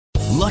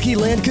Lucky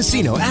Land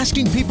Casino,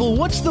 asking people,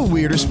 what's the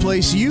weirdest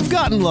place you've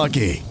gotten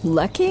lucky?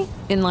 Lucky?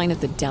 In line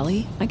at the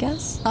deli, I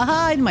guess?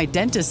 Aha, in my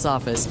dentist's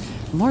office.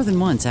 More than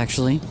once,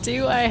 actually.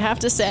 Do I have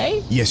to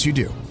say? Yes, you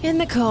do. In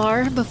the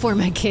car before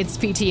my kids'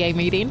 PTA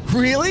meeting.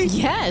 Really?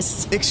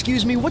 Yes.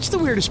 Excuse me, what's the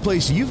weirdest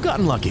place you've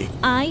gotten lucky?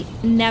 I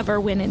never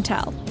win and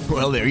tell.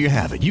 Well, there you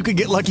have it. You can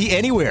get lucky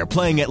anywhere,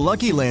 playing at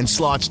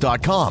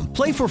LuckyLandSlots.com.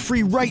 Play for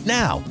free right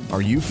now.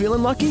 Are you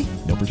feeling lucky?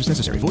 No purchase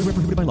necessary. Void where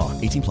prohibited by law.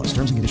 18 plus.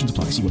 Terms and conditions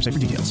apply. See website for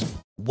details.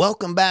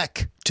 Welcome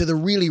back to the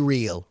Really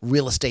Real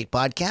Real Estate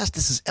Podcast.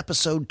 This is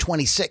episode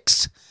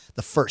 26,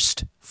 the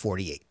first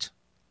 48.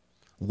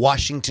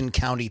 Washington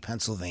County,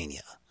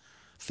 Pennsylvania,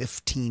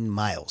 15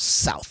 miles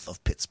south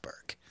of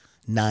Pittsburgh,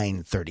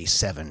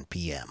 9:37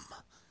 p.m.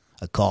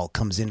 A call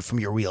comes in from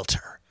your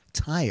realtor.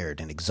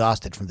 Tired and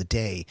exhausted from the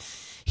day,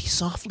 he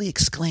softly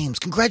exclaims,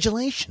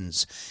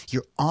 "Congratulations,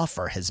 your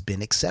offer has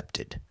been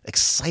accepted."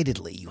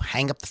 Excitedly, you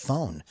hang up the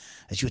phone.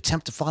 As you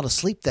attempt to fall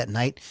asleep that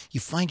night, you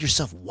find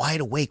yourself wide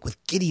awake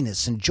with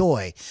giddiness and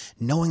joy,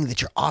 knowing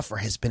that your offer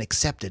has been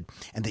accepted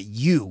and that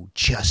you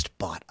just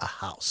bought a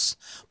house.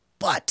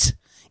 But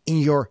in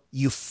your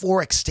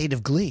euphoric state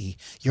of glee,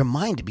 your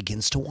mind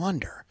begins to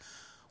wander.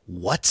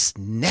 What's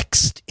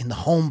next in the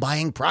home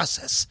buying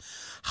process?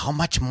 How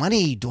much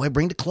money do I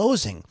bring to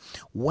closing?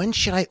 When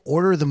should I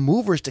order the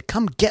movers to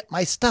come get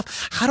my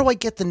stuff? How do I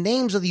get the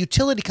names of the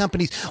utility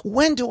companies?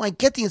 When do I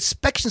get the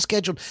inspection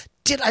scheduled?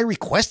 Did I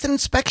request an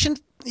inspection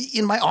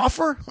in my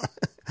offer?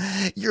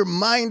 Your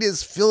mind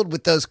is filled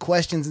with those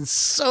questions and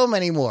so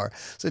many more.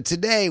 So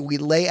today we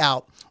lay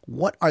out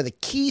what are the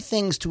key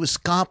things to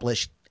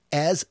accomplish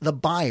as the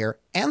buyer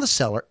and the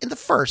seller in the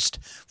first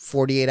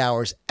 48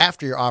 hours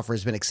after your offer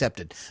has been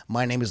accepted.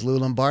 My name is Lou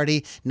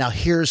Lombardi. Now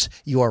here's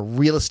your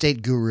real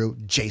estate guru,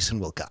 Jason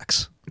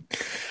Wilcox.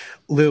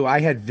 Lou, I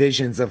had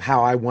visions of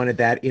how I wanted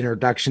that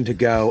introduction to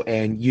go,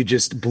 and you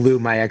just blew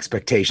my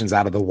expectations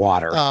out of the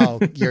water. Oh,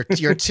 you're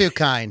too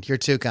kind. You're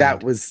too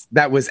kind.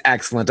 That was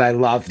excellent. I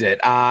loved it.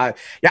 Yeah,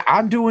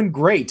 I'm doing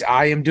great.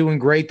 I am doing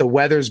great. The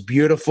weather's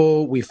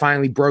beautiful. We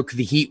finally broke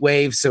the heat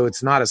wave, so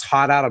it's not as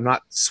hot out. I'm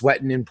not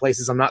sweating in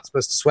places I'm not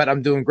supposed to sweat.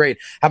 I'm doing great.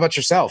 How about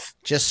yourself?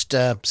 Just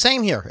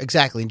same here.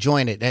 Exactly.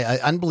 Enjoying it.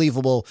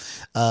 Unbelievable.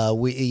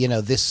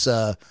 This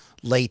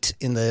late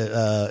in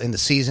the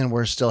season,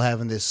 we're still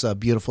having this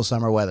beautiful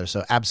summer weather.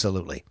 So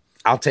absolutely.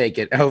 I'll take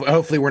it.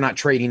 Hopefully we're not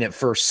trading it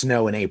for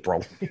snow in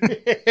April.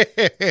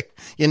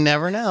 You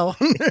never know.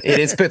 It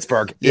is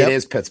Pittsburgh. Yep. It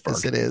is Pittsburgh.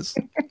 Yes, it is.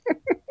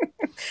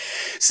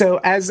 So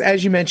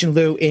as you mentioned,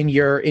 Lou, in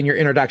your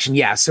introduction,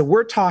 yeah. So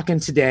we're talking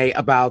today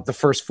about the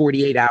first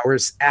 48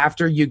 hours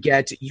after you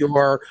get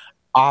your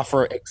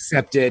offer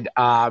accepted,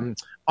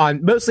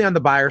 mostly on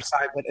the buyer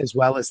side, but as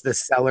well as the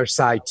seller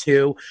side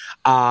too.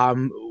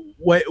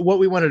 What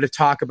we wanted to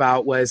talk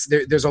about was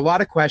there's a lot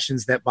of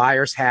questions that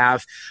buyers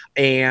have,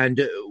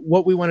 and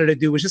what we wanted to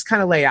do was just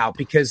kind of lay out,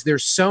 because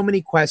there's so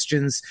many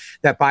questions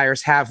that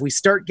buyers have. We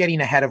start getting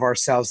ahead of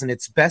ourselves, and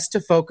it's best to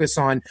focus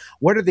on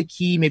what are the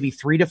key maybe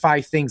 3 to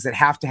 5 things that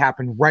have to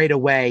happen right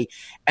away,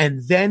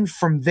 and then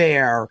from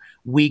there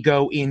we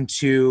go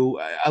into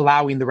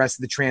allowing the rest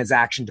of the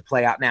transaction to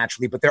play out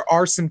naturally. But there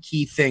are some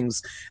key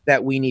things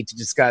that we need to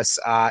discuss,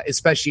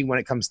 especially when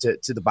it comes to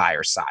the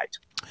buyer side.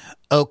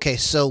 Okay,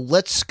 so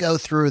let's go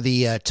through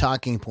the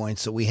talking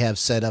points that we have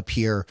set up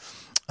here.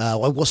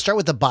 We'll start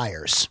with the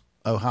buyers.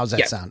 Oh, how's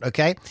that sound?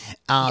 Okay.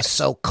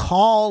 So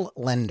call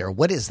lender.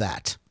 What is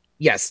that?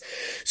 Yes.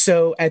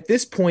 So at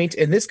this point,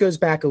 and this goes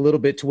back a little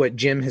bit to what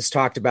Jim has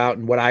talked about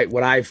and what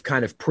I've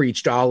kind of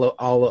preached all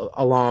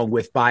along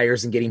with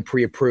buyers and getting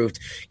pre-approved.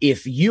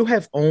 If you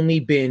have only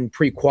been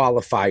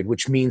pre-qualified,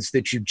 which means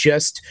that you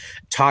just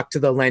talked to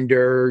the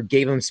lender,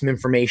 gave them some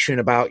information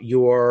about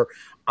your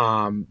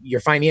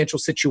financial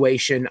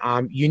situation,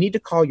 you need to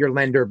call your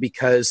lender,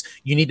 because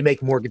you need to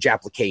make a mortgage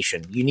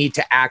application. You need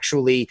to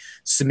actually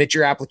submit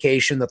your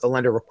application that the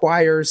lender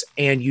requires,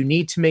 and you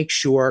need to make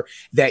sure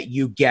that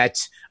you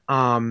get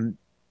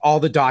all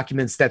the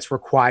documents that's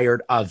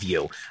required of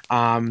you.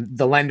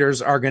 The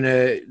lenders are going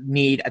to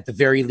need, at the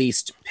very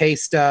least, pay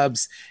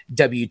stubs,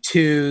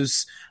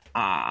 W-2s,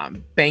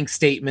 bank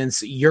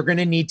statements. You're going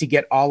to need to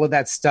get all of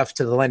that stuff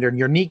to the lender, and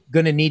you're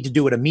going to need to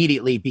do it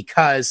immediately,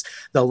 because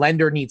the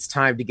lender needs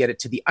time to get it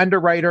to the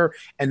underwriter,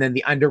 and then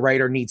the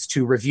underwriter needs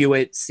to review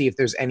it, see if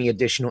there's any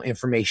additional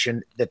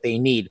information that they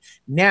need.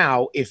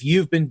 Now, if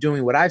you've been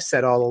doing what I've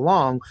said all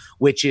along,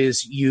 which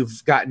is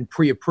you've gotten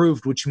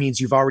pre-approved, which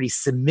means you've already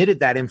submitted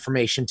that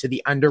information to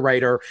the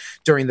underwriter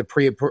during the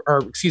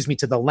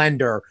to the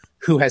lender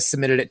who has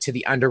submitted it to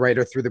the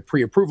underwriter through the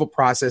pre-approval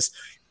process.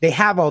 They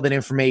have all that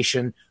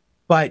information,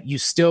 but you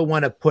still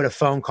want to put a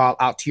phone call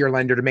out to your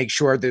lender to make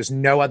sure there's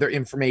no other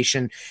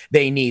information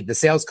they need. The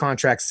sales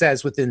contract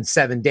says within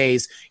 7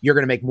 days, you're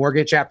going to make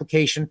mortgage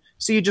application.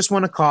 So you just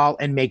want to call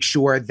and make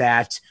sure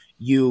that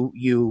you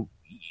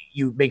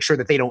make sure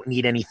that they don't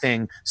need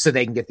anything so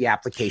they can get the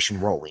application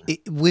rolling.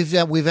 We've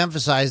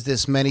emphasized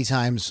this many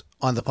times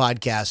on the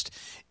podcast,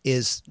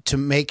 is to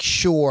make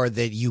sure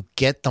that you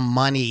get the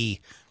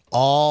money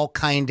all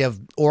kind of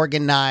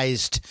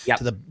organized Yep.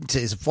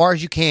 to as far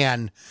as you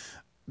can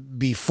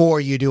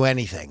before you do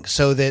anything,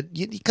 so that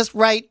because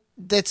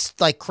that's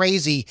like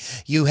crazy.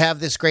 You have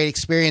this great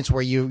experience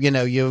where you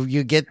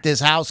get this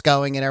house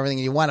going and everything,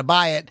 and you want to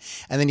buy it,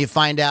 and then you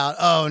find out,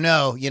 oh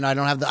no, I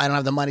don't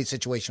have the money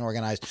situation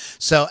organized.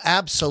 So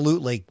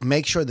absolutely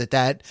make sure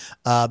that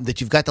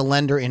you've got the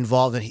lender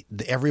involved and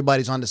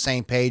everybody's on the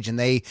same page and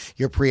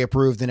you're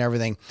pre-approved and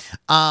everything.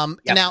 Yep.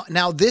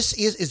 Now this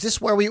is this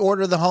where we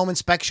order the home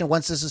inspection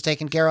once this is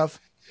taken care of?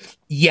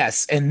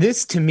 Yes, and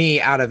this to me,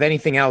 out of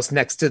anything else,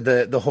 next to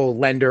the whole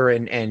lender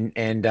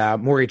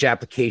and mortgage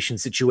application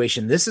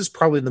situation, this is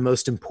probably the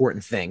most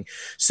important thing.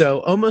 So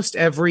almost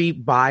every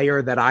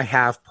buyer that I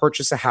have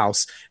purchase a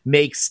house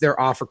makes their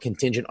offer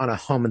contingent on a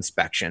home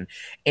inspection.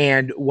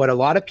 And what a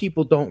lot of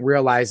people don't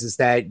realize is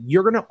that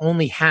you're going to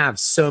only have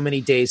so many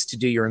days to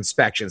do your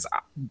inspections.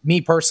 Me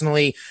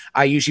personally,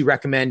 I usually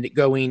recommend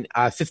going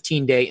a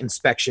 15-day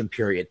inspection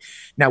period.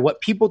 Now,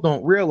 what people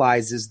don't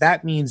realize is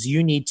that means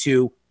you need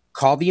to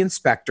call the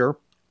inspector,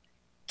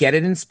 get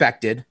it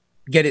inspected,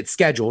 get it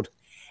scheduled,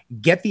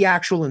 get the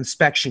actual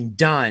inspection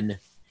done,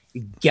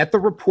 get the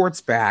reports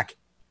back,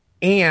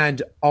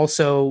 and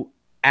also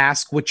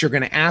ask what you're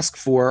going to ask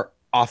for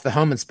off the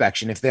home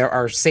inspection. If there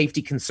are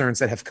safety concerns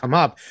that have come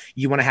up,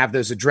 you want to have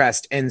those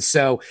addressed. And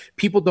so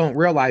people don't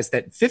realize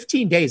that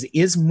 15 days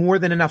is more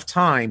than enough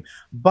time,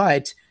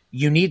 but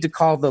you need to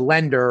call the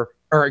lender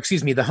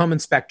the home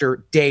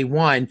inspector day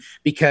one,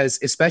 because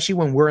especially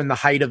when we're in the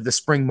height of the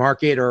spring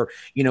market or,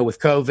 with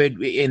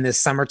COVID in this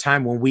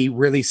summertime, when we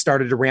really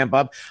started to ramp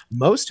up,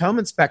 most home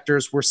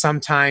inspectors were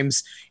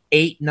sometimes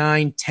 8,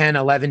 9, 10,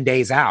 11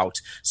 days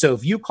out. So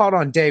if you called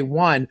on day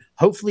one,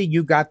 hopefully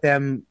you got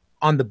them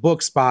on the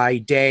books by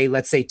day,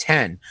 let's say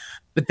 10.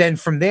 But then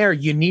from there,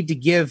 you need to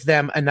give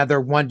them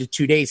another 1 to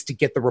 2 days to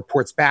get the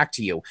reports back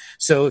to you.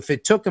 So if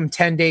it took them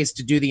 10 days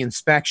to do the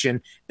inspection,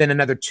 then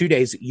another 2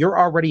 days, you're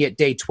already at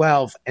day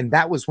 12. And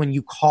that was when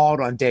you called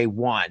on day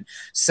one.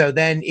 So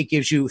then it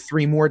gives you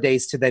 3 more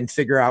days to then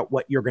figure out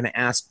what you're going to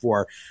ask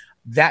for.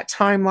 That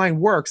timeline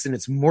works, and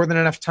it's more than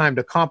enough time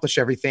to accomplish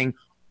everything.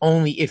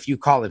 Only if you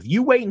call. If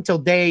you wait until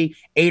day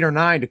 8 or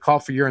 9 to call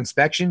for your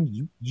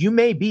inspection, you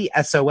may be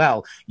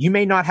SOL. You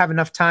may not have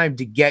enough time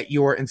to get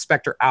your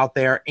inspector out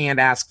there and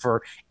ask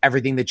for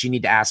everything that you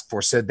need to ask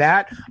for. So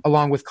that,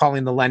 along with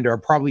calling the lender, are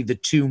probably the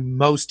 2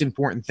 most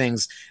important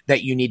things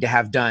that you need to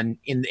have done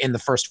in the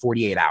first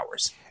 48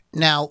 hours.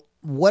 Now,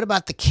 what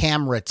about the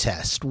camera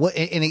test?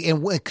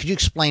 Could you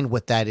explain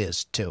what that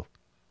is too?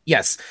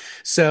 Yes.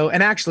 So,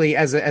 and actually,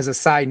 as a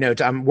side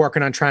note, I'm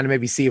working on trying to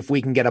maybe see if we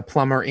can get a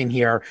plumber in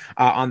here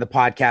on the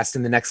podcast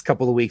in the next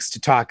couple of weeks to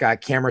talk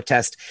camera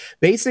test.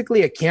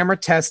 Basically, a camera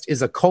test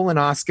is a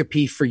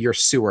colonoscopy for your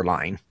sewer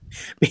line.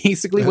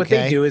 Basically, what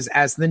they do is,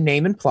 as the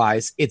name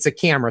implies, it's a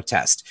camera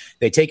test.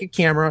 They take a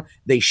camera,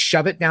 they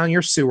shove it down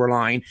your sewer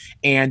line,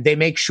 and they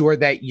make sure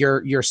that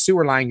your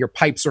sewer line, your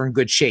pipes are in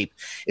good shape,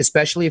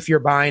 especially if you're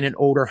buying an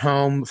older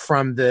home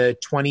from the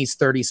 20s,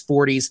 30s,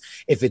 40s.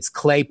 If it's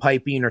clay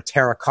piping or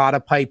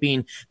terracotta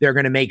piping, they're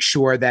going to make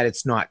sure that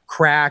it's not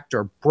cracked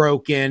or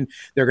broken.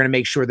 They're going to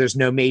make sure there's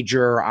no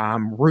major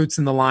roots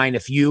in the line.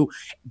 If you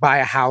buy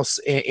a house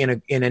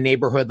in a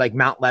neighborhood like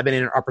Mount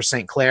Lebanon or Upper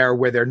St. Clair,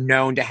 where they're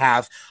known to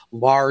have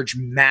large,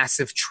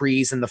 massive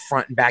trees in the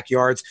front and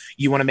backyards,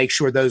 you want to make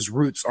sure those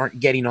roots aren't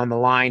getting on the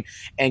line.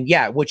 And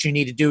yeah, what you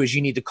need to do is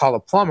you need to call a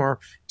plumber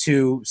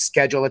to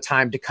schedule a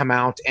time to come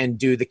out and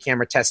do the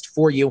camera test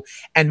for you.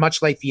 And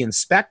much like the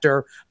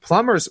inspector,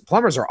 plumbers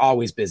are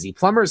always busy.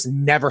 Plumbers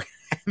never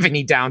have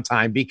any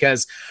downtime,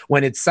 because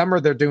when it's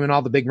summer, they're doing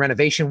all the big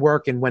renovation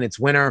work. And when it's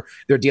winter,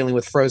 they're dealing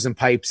with frozen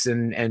pipes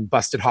and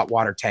busted hot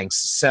water tanks.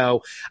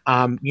 So,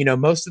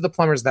 most of the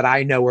plumbers that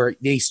I know are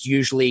at least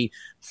usually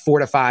 4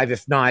 to 5,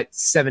 if not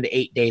 7 to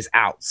 8 days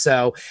out.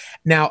 So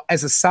now,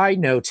 as a side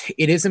note,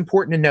 it is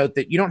important to note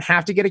that you don't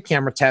have to get a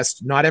camera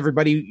test. Not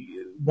everybody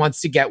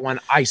wants to get one.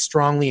 I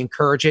strongly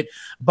encourage it,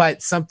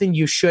 but something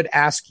you should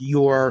ask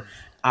your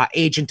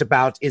agent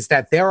about is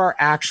that there are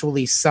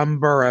actually some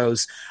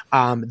boroughs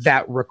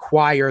that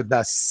require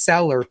the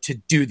seller to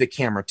do the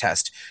camera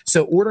test.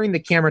 So ordering the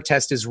camera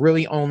test is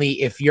really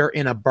only if you're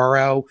in a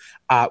borough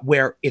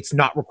where it's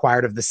not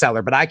required of the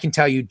seller. But I can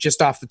tell you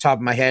just off the top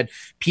of my head,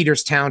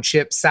 Peters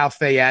Township, South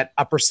Fayette,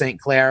 Upper St.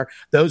 Clair,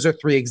 those are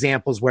 3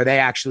 examples where they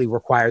actually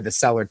require the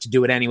seller to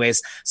do it anyways.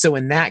 So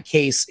in that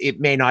case, it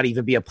may not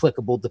even be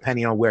applicable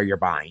depending on where you're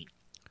buying.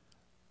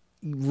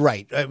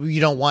 Right. You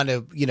don't want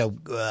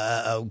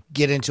to,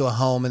 get into a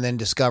home and then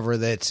discover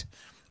that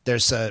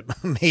there's a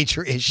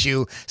major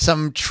issue.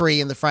 Some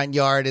tree in the front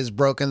yard has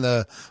broken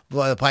the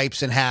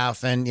pipes in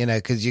half, and,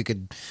 because you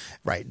could,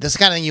 right. This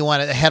kind of thing you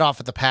want to head off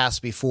at the pass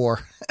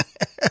before.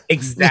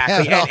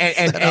 Exactly.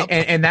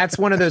 And that's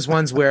one of those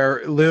ones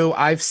where, Lou,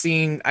 I've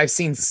seen,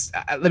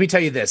 let me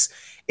tell you this.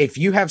 If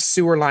you have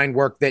sewer line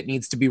work that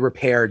needs to be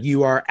repaired,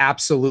 you are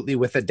absolutely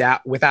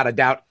without a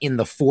doubt in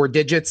the 4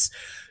 digits.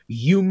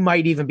 You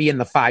might even be in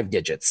the 5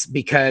 digits,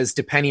 because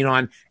depending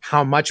on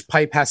how much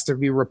pipe has to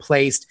be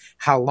replaced,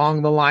 how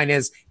long the line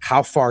is,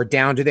 how far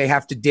down do they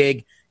have to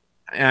dig,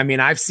 I mean,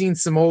 I've seen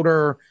some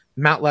older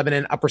Mount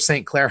Lebanon, Upper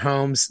St. Clair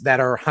homes that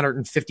are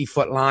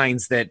 150-foot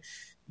lines that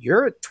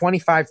you're at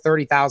 $25,000,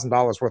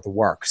 $30,000 worth of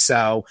work.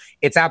 So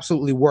it's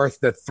absolutely worth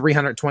the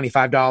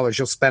 $325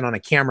 you'll spend on a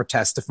camera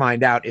test to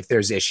find out if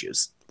there's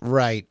issues.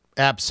 Right.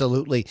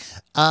 Absolutely.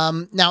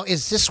 Now,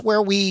 is this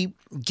where we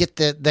get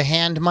the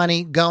hand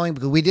money going?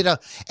 Because we did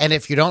and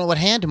if you don't know what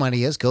hand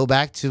money is, go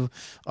back to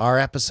our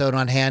episode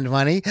on hand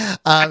money.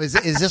 Is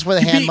this where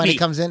the hand money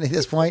comes in at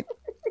this point?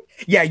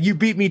 Yeah, you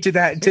beat me to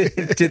that.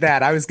 To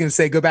that, I was going to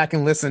say, go back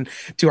and listen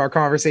to our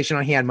conversation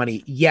on hand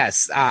money.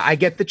 Yes, I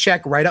get the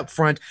check right up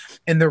front,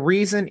 and the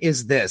reason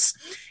is this: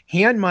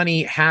 hand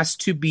money has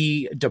to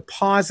be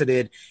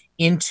deposited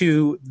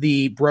into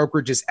the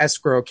brokerage's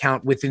escrow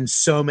account within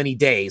so many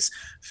days,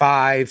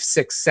 5,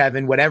 6,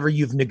 7, whatever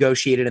you've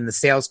negotiated in the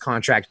sales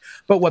contract.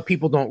 But what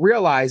people don't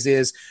realize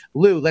is,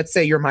 Lou, let's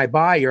say you're my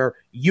buyer,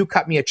 you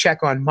cut me a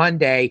check on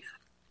Monday.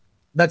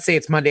 Let's say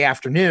it's Monday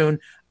afternoon.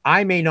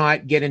 I may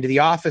not get into the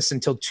office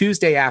until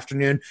Tuesday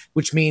afternoon,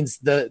 which means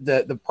the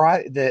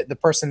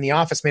person in the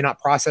office may not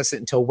process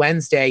it until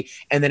Wednesday,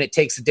 and then it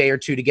takes a day or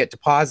two to get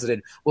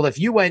deposited. Well, if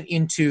you went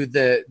into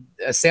the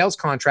sales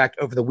contract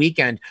over the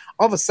weekend,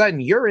 all of a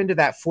sudden you're into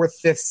that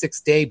 4th, 5th,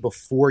 6th day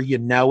before you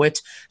know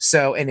it.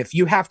 So, and if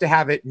you have to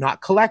have it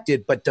not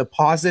collected but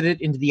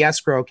deposited into the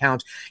escrow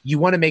account, you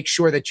want to make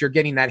sure that you're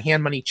getting that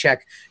hand money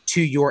check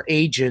to your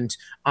agent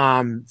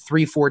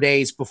 3-4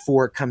 days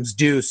before it comes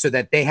due, so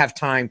that they have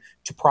time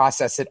to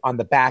process it on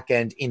the back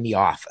end in the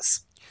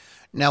office.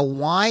 Now,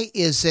 why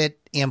is it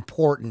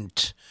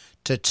important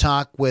to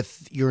talk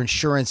with your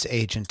insurance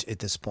agent at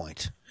this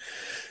point?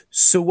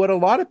 So what a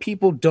lot of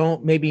people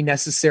don't maybe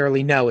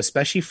necessarily know,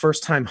 especially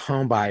first-time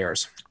home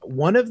buyers,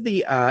 one of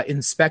the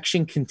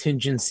inspection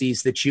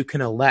contingencies that you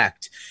can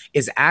elect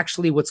is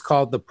actually what's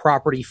called the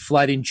property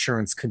flood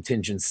insurance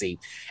contingency.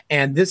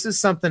 And this is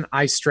something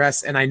I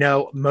stress, and I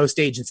know most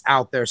agents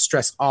out there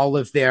stress all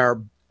of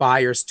their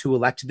buyers to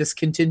elect this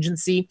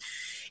contingency.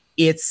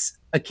 It's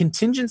a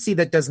contingency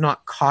that does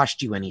not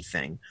cost you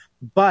anything,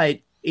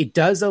 but it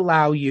does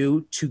allow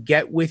you to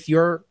get with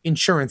your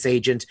insurance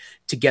agent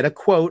to get a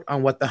quote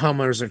on what the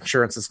homeowner's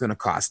insurance is going to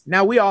cost.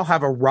 Now, we all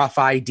have a rough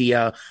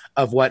idea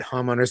of what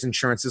homeowner's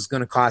insurance is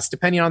going to cost,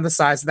 depending on the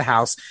size of the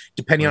house,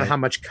 depending on how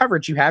much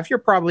coverage you have. You're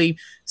probably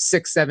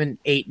 $600,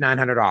 $700, $800,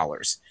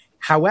 $900.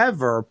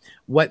 However,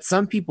 what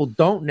some people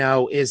don't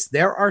know is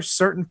there are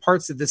certain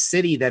parts of the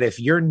city that if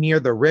you're near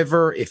the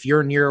river, if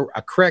you're near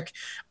a creek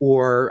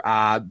or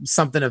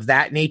something of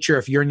that nature,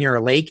 if you're near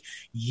a lake,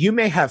 you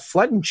may have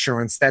flood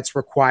insurance that's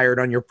required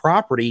on your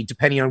property,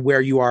 depending on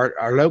where you are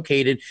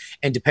located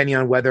and depending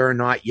on whether or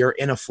not you're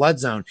in a flood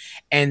zone.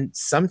 And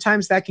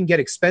sometimes that can get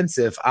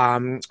expensive.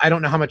 I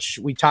don't know how much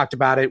we talked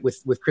about it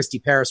with Christy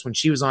Paris when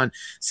she was on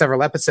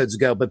several episodes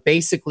ago, but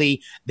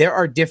basically there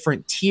are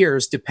different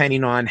tiers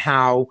depending on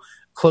how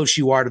close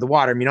you are to the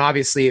water. I mean,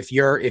 obviously, if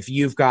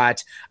you've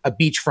got a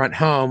beachfront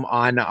home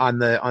on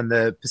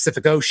the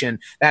Pacific Ocean,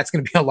 that's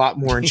going to be a lot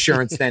more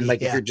insurance than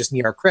like if you're just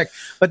near a creek.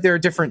 But there are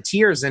different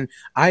tiers, and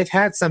I've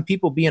had some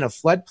people be in a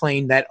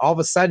floodplain that all of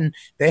a sudden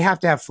they have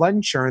to have flood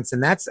insurance,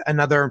 and that's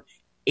another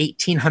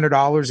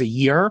 $1,800 a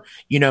year,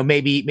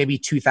 maybe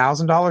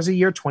 $2,000 a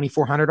year,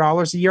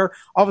 $2,400 a year.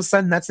 All of a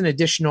sudden, that's an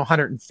additional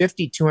 $150,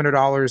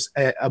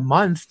 $200 a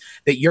month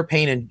that you're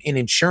paying in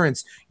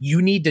insurance.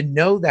 You need to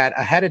know that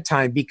ahead of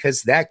time,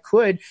 because that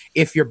could,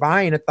 if you're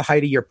buying at the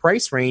height of your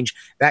price range,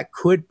 that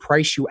could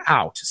price you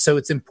out. So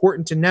it's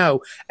important to know,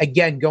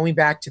 again, going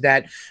back to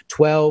that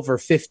 12 or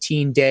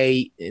 15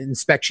 day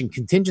inspection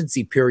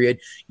contingency period,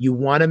 you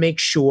want to make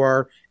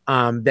sure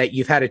that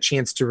you've had a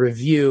chance to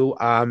review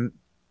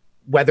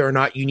whether or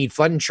not you need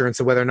flood insurance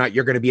and whether or not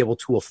you're going to be able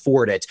to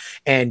afford it.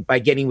 And by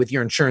getting with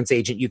your insurance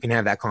agent, you can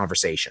have that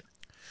conversation.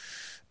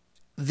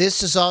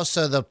 This is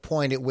also the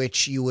point at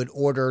which you would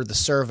order the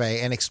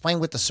survey, and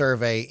explain what the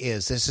survey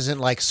is. This isn't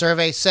like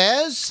survey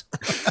says.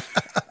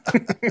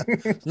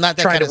 Not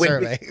that kind of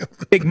survey.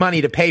 Big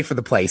money to pay for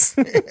the place.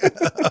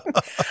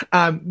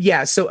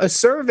 So a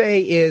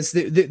survey is,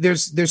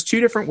 there's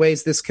two different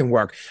ways this can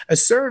work. A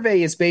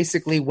survey is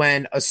basically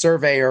when a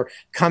surveyor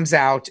comes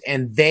out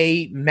and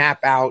they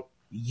map out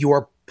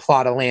your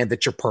plot of land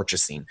that you're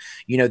purchasing.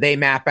 They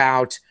map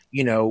out,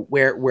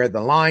 where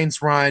the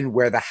lines run,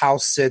 where the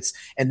house sits,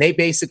 and they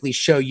basically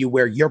show you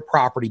where your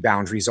property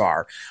boundaries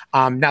are.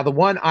 Now, the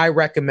one I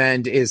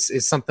recommend is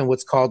something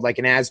what's called like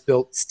an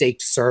as-built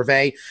staked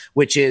survey,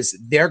 which is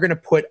they're going to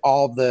put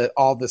all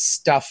the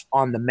stuff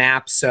on the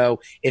map. So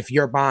if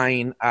you're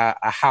buying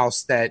a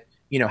house that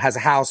has a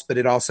house, but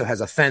it also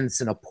has a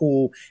fence and a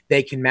pool,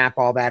 they can map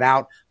all that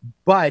out,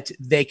 but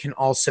they can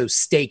also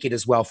stake it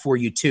as well for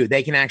you too.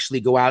 They can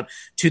actually go out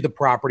to the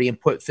property and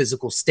put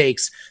physical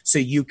stakes so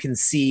you can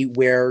see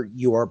where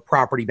your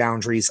property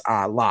boundaries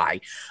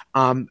lie.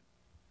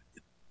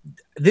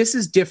 this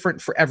is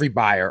different for every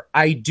buyer.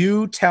 I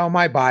do tell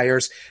my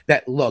buyers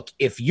that, look,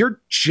 if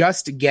you're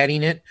just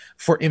getting it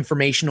for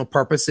informational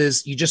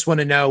purposes, you just want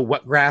to know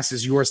what grass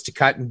is yours to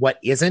cut and what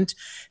isn't,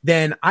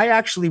 then I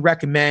actually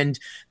recommend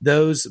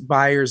those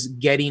buyers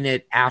getting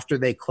it after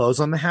they close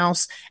on the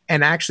house.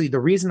 And actually, the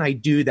reason I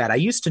do that, I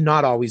used to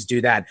not always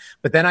do that,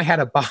 but then I had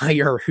a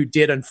buyer who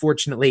did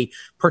unfortunately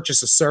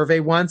purchase a survey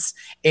once,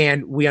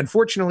 and we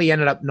unfortunately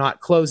ended up not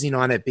closing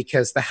on it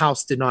because the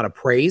house did not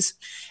appraise.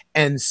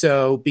 And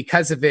so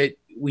because of it,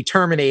 we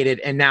terminated,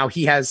 and now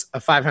he has a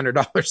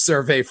 $500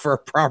 survey for a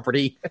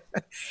property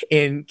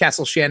in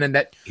Castle Shannon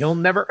that he'll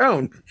never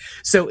own.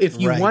 So if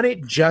you want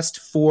it just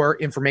for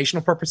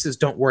informational purposes,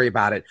 don't worry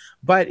about it.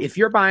 But if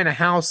you're buying a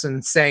house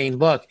and saying,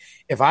 look,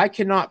 if I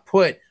cannot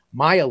put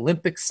my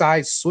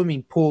Olympic-sized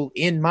swimming pool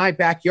in my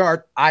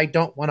backyard, I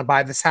don't want to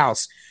buy this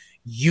house.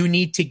 You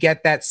need to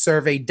get that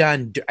survey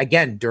done,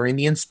 again, during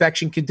the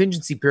inspection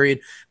contingency period,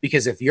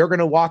 because if you're going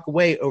to walk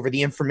away over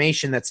the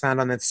information that's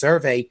found on that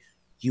survey,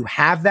 you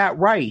have that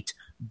right,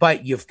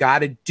 but you've got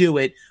to do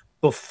it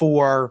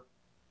before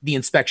the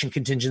inspection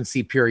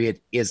contingency period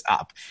is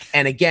up.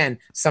 And again,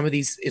 some of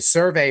these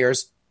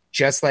surveyors,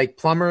 just like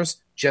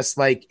plumbers, just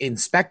like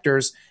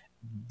inspectors,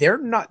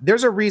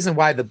 there's a reason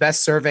why the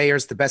best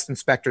surveyors, the best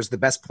inspectors, the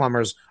best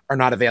plumbers are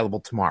not available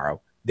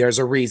tomorrow. There's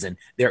a reason.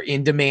 They're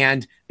in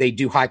demand. They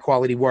do high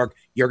quality work.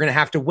 You're going to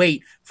have to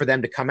wait for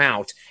them to come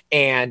out.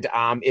 And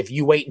if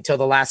you wait until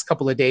the last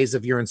couple of days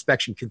of your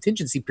inspection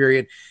contingency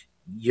period,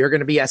 you're going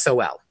to be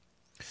SOL.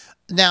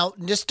 Now,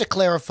 just to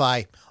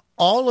clarify,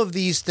 all of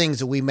these things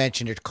that we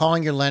mentioned,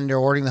 calling your lender,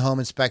 ordering the home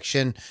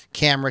inspection,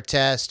 camera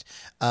test,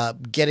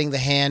 getting the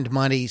hand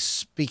money,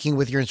 speaking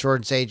with your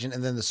insurance agent,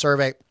 and then the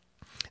survey,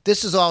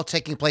 this is all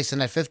taking place in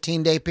that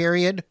 15-day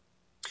period?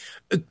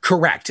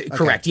 Correct.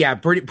 Yeah,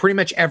 pretty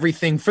much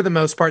everything for the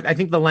most part. I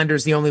think the lender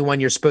is the only one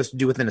you're supposed to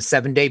do within a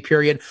 7-day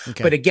period.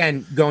 Okay. But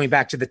again, going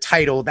back to the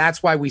title,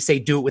 that's why we say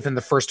do it within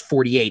the first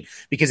 48.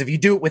 Because if you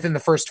do it within the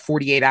first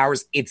 48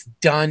 hours, it's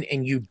done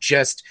and you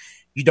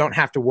don't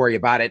have to worry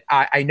about it.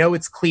 I know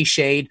it's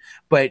cliched,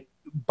 but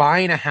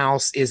buying a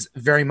house is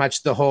very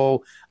much the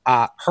whole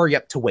hurry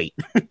up to wait.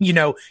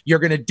 You're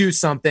going to do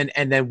something,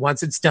 and then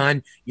once it's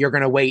done, you're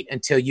going to wait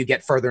until you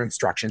get further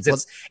instructions.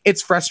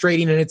 It's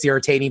frustrating and it's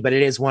irritating, but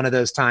it is one of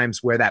those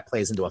times where that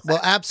plays into effect.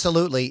 Well,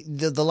 absolutely.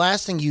 The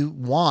last thing you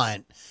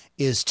want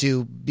is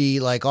to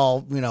be like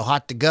all,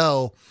 hot to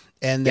go,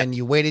 and then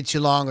you waited too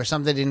long or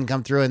something didn't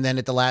come through, and then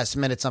at the last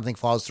minute something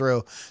falls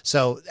through.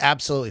 So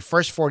absolutely,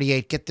 first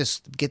 48, get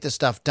this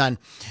stuff done.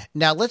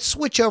 Now let's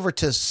switch over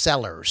to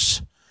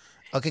sellers.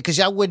 Okay, because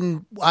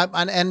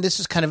and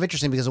this is kind of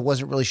interesting because I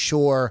wasn't really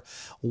sure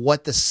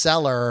what the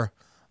seller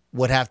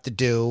would have to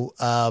do.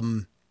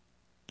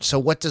 So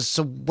what's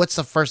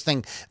the first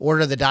thing?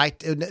 Order the dye,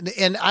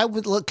 and I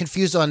would look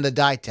confused on the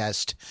dye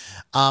test.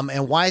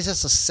 And why is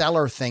this a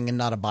seller thing and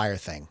not a buyer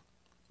thing?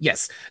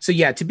 Yes. So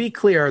yeah, to be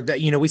clear that,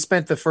 we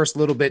spent the first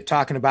little bit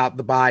talking about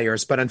the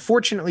buyers, but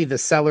unfortunately the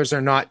sellers are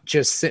not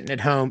just sitting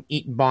at home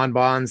eating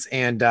bonbons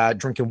and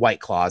drinking White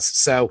Claws.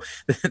 So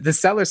the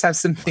sellers have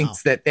some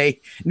things that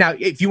now,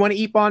 if you want to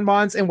eat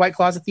bonbons and White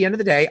Claws at the end of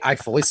the day, I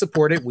fully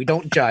support it. We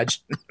don't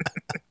judge.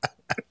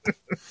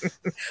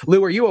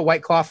 Lou, are you a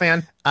White Claw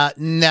fan?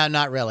 No,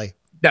 not really.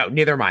 No,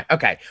 neither am I.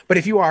 Okay. But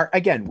if you are,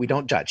 again, we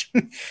don't judge.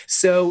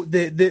 So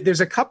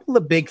there's a couple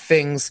of big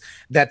things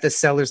that the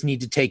sellers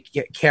need to take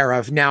care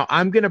of. Now,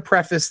 I'm going to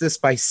preface this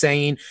by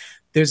saying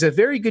there's a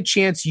very good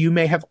chance you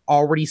may have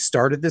already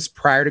started this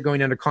prior to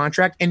going under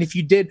contract. And if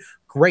you did,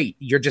 great.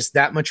 You're just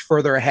that much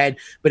further ahead.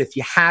 But if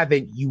you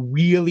haven't, you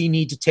really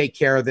need to take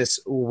care of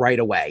this right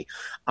away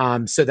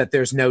so that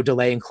there's no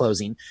delay in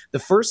closing. The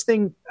first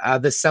thing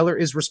the seller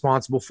is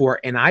responsible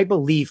for, and I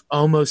believe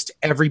almost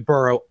every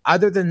borough,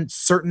 other than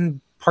certain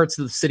parts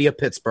of the city of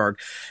Pittsburgh,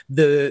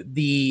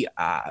 the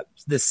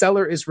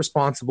seller is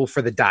responsible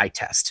for the dye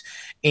test.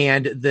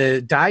 And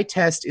the dye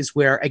test is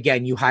where,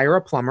 again, you hire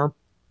a plumber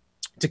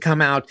to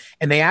come out,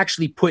 and they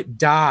actually put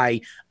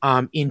dye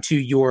into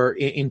your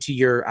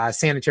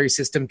sanitary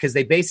system, because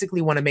they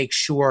basically want to make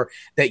sure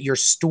that your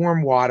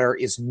storm water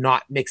is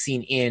not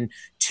mixing in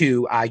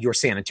to your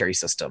sanitary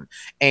system.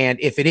 And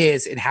if it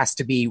is, it has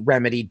to be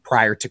remedied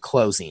prior to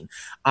closing.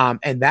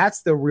 And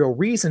that's the real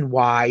reason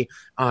why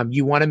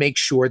you want to make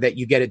sure that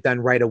you get it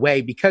done right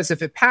away, because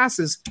if it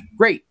passes,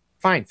 great.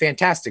 Fine,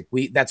 fantastic.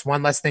 That's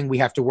one less thing we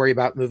have to worry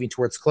about moving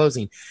towards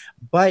closing.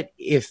 But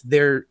if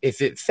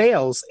it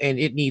fails and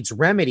it needs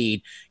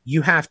remedied,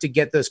 you have to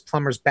get those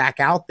plumbers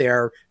back out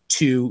there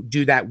to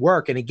do that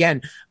work. And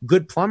again,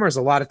 good plumbers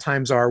a lot of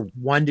times are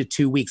 1 to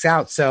 2 weeks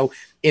out. So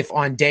if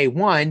on day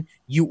 1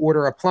 you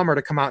order a plumber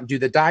to come out and do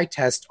the dye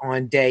test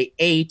on day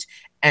 8,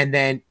 and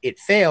then it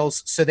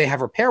fails, so they have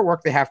repair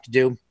work they have to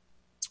do.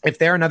 If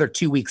they're another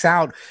 2 weeks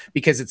out,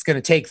 because it's going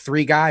to take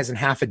 3 guys and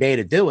half a day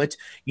to do it,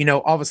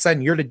 all of a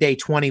sudden you're to day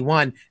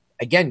 21.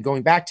 Again,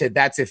 going back to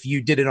that's if you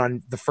did it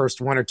on the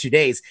first 1 or 2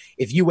 days.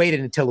 If you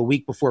waited until a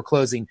week before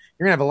closing,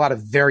 you're going to have a lot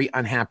of very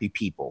unhappy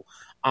people.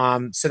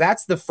 So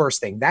that's the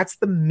first thing. That's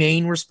the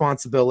main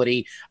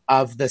responsibility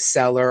of the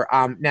seller.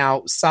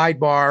 Now,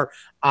 sidebar,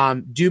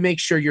 do make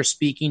sure you're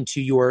speaking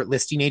to your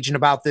listing agent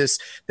about this.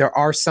 There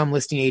are some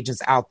listing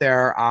agents out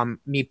there.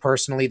 Me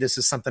personally, this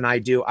is something I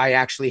do. I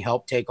actually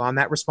help take on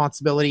that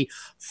responsibility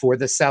for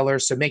the seller.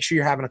 So make sure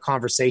you're having a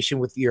conversation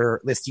with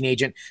your listing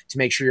agent to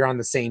make sure you're on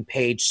the same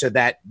page so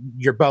that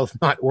you're both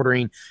not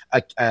ordering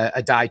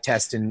a dye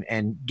test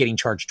and getting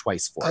charged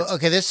twice for it.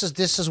 Okay, this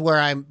is where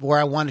I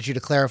wanted you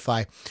to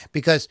clarify,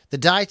 because the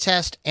dye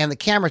test and the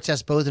camera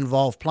test both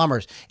involve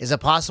plumbers. Is it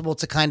possible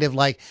to kind of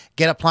like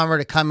get a plumber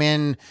to come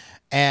in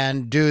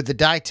and do the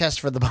dye test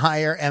for the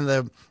buyer and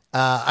do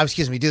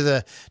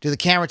the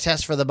camera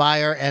test for the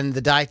buyer and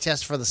the dye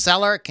test for the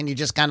seller? Can you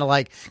just kind of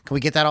like, can we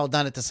get that all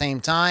done at the same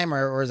time,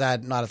 or is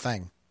that not a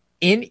thing?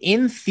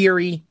 In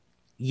theory,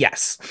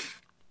 yes.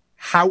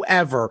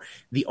 However,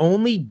 the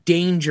only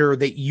danger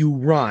that you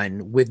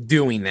run with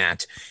doing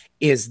that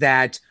is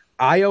that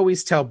I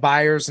always tell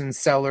buyers and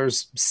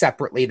sellers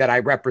separately that I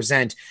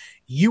represent,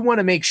 you want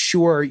to make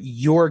sure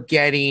you're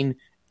getting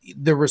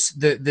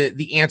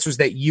the answers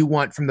that you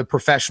want from the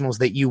professionals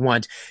that you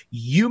want.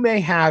 You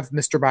may have,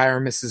 Mr. Buyer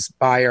or Mrs.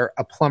 Buyer,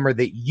 a plumber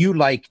that you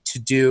like to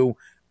do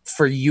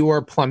for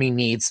your plumbing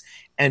needs,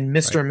 and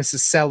Mr. and Mrs.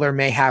 Seller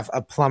may have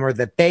a plumber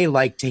that they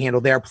like to handle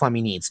their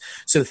plumbing needs.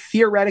 So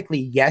theoretically,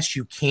 yes,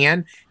 you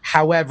can.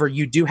 However,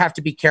 you do have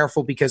to be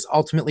careful, because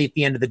ultimately at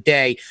the end of the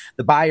day,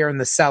 the buyer and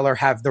the seller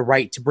have the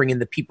right to bring in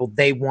the people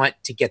they want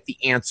to get the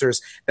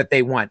answers that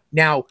they want.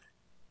 Now,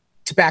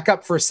 to back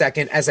up for a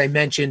second, as I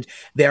mentioned,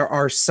 there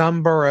are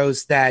some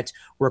boroughs that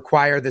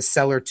require the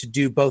seller to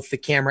do both the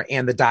camera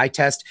and the dye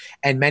test.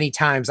 And many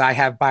times I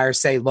have buyers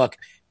say, look,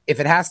 if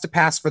it has to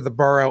pass for the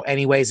borough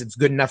anyways, it's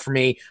good enough for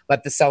me.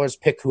 Let the sellers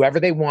pick whoever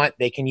they want.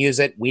 They can use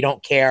it. We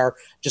don't care.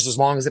 Just as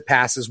long as it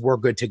passes, we're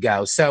good to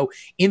go. So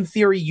in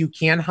theory, you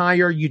can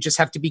hire. You just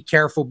have to be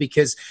careful,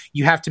 because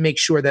you have to make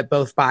sure that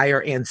both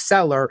buyer and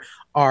seller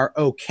are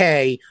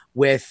okay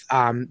with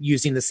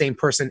using the same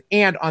person.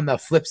 And on the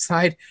flip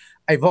side,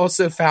 I've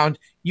also found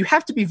you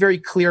have to be very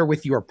clear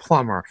with your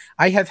plumber.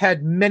 I have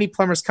had many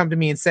plumbers come to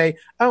me and say,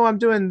 oh, I'm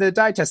doing the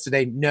dye test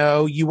today.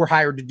 No, you were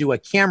hired to do a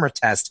camera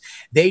test.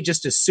 They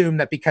just assume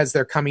that because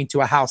they're coming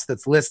to a house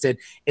that's listed,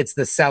 it's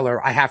the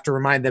seller. I have to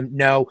remind them,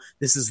 no,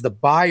 this is the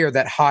buyer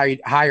that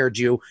hired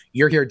you.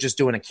 You're here just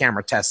doing a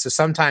camera test. So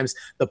sometimes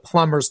the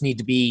plumbers need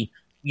to be,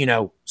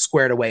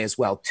 squared away as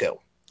well too.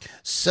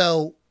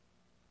 So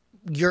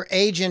your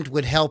agent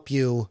would help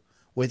you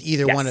with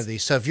either one of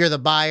these. So if you're the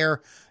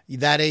buyer,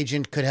 that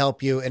agent could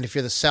help you. And if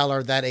you're the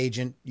seller,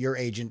 your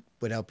agent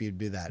would help you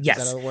do that. Yes.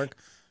 Does that how it work?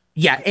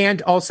 Yeah.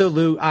 And also,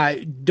 Lou,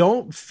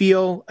 don't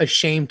feel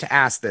ashamed to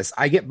ask this.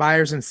 I get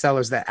buyers and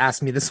sellers that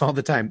ask me this all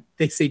the time.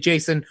 They say,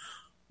 Jason,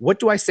 what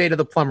do I say to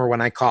the plumber when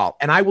I call?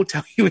 And I will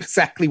tell you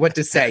exactly what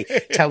to say.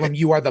 Tell them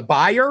you are the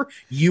buyer.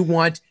 You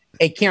want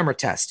a camera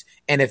test.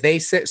 And if they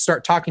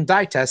start talking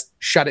dye test,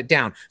 shut it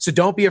down. So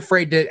don't be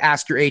afraid to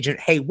ask your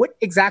agent, hey, what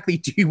exactly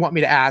do you want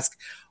me to ask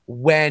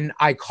when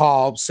I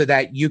call, so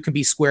that you can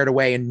be squared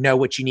away and know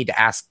what you need to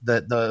ask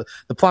the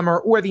plumber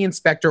or the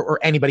inspector or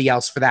anybody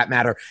else for that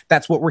matter.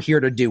 That's what we're here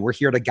to do. We're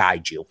here to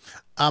guide you.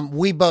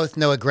 We both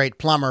know a great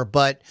plumber,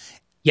 but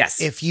yes,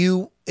 if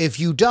you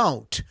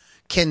don't,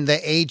 can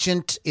the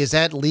agent, is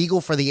that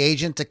legal for the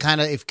agent to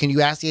kind of, can you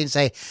ask the agent,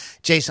 say,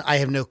 Jason, I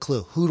have no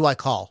clue. Who do I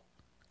call?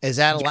 Is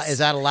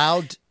that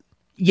allowed?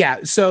 Yeah.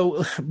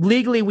 So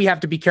legally, we have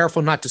to be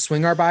careful not to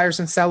swing our buyers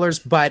and sellers.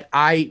 But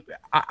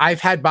I've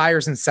had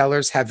buyers and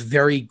sellers have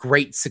very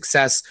great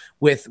success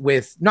with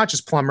not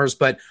just plumbers,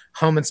 but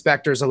home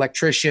inspectors,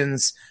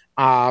 electricians,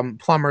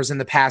 plumbers in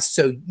the past.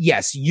 So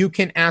yes, you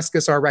can ask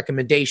us our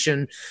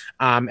recommendation,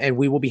 and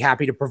we will be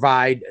happy to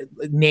provide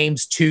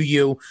names to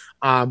you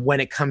when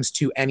it comes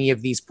to any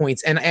of these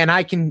points. And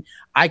I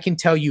can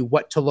tell you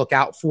what to look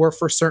out for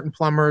certain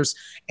plumbers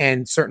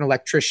and certain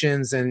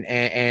electricians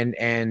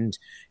and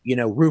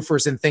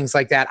roofers and things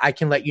like that. I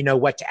can let you know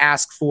what to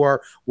ask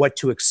for, what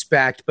to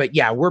expect. But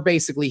yeah, we're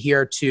basically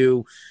here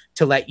to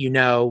let you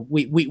know.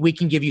 We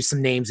can give you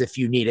some names if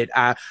you need it.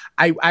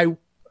 I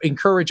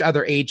encourage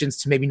other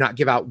agents to maybe not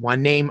give out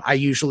one name. I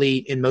usually,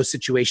 in most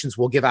situations,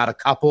 will give out a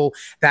couple.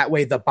 That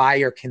way the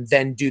buyer can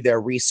then do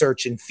their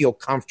research and feel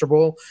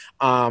comfortable,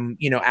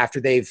 after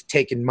they've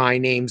taken my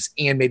names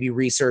and maybe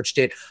researched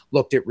it,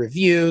 looked at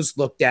reviews,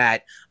 looked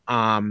at,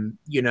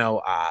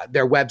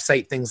 their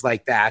website, things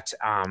like that.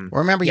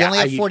 Remember, you only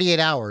have 48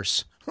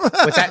 hours.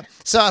 What's that?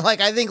 So I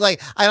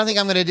don't think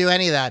I'm going to do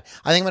any of that.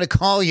 I think I'm going to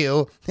call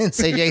you and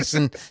say,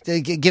 Jason,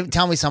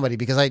 tell me somebody,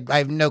 because I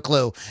have no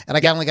clue. And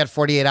I only got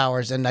 48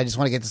 hours and I just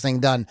want to get this thing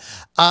done.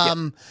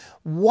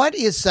 What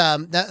is, now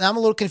I'm a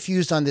little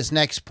confused on this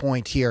next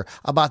point here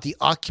about the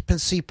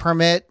occupancy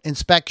permit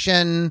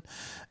inspection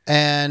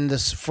and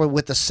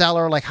with the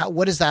seller. Like,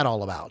 what is that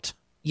all about?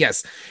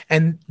 Yes.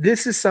 And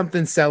this is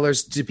something,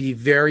 sellers, to be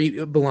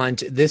very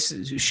blunt, this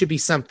should be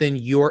something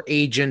your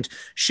agent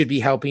should be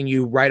helping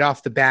you right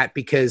off the bat,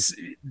 because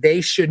they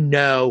should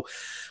know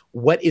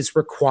what is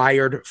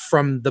required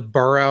from the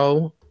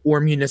borough or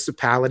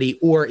municipality,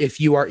 or if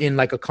you are in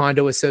like a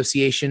condo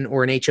association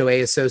or an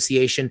HOA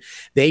association,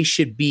 they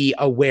should be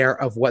aware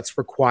of what's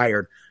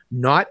required.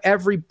 Not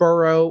every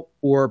borough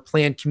or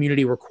planned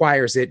community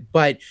requires it,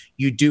 but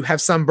you do have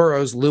some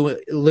boroughs.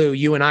 Lou,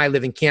 you and I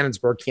live in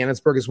Canonsburg.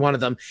 Canonsburg is one of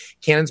them.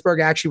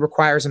 Canonsburg actually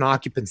requires an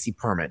occupancy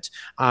permit.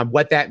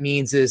 What that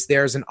means is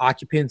there's an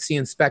occupancy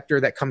inspector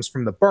that comes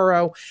from the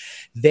borough.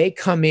 They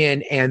come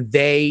in and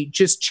they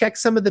just check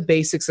some of the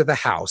basics of the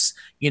house.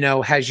 You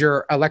know, has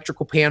your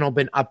electrical panel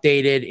been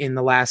updated in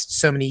the last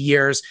so many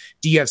years?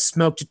 Do you have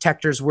smoke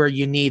detectors where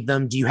you need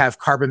them? Do you have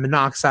carbon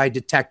monoxide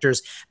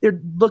detectors? They're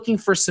looking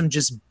for some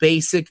just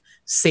basic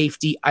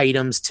safety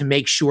items to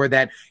make sure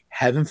that,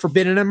 heaven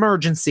forbid, an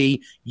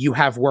emergency, you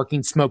have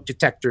working smoke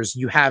detectors,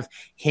 you have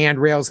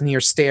handrails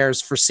near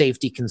stairs for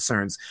safety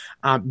concerns.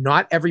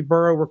 Not every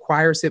borough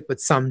requires it, but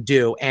some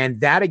do.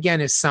 And that, again,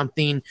 is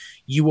something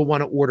you will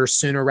want to order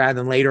sooner rather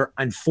than later.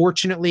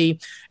 Unfortunately,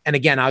 and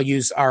again, I'll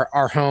use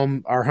our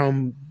home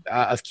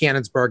of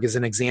Canonsburg as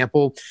an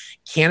example.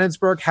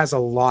 Canonsburg has a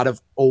lot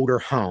of older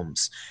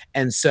homes.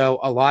 And so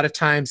a lot of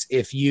times,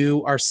 if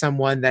you are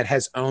someone that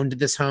has owned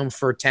this home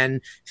for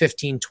 10,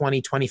 15,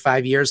 20,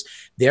 25 years,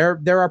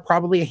 there are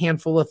probably a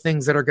handful of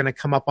things that are going to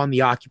come up on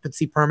the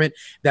occupancy permit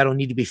that'll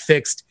need to be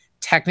fixed.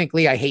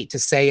 Technically, I hate to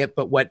say it,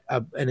 but what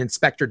an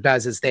inspector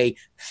does is they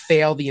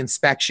fail the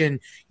inspection.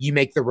 You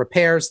make the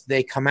repairs,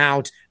 they come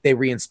out, they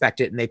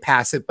reinspect it, and they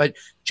pass it. But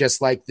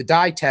just like the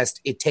dye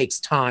test, it takes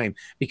time,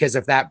 because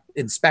if that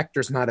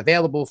inspector's not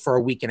available for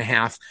a week and a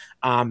half,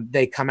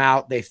 they come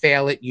out, they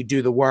fail it, you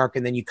do the work,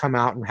 and then you come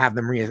out and have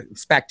them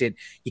re-inspect it.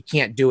 You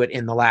can't do it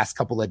in the last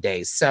couple of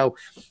days. So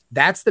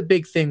that's the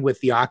big thing with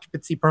the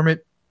occupancy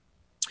permit.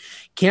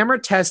 Camera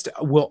test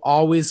will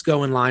always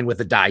go in line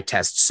with a dye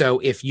test. So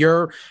if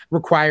you're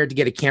required to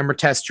get a camera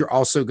test, you're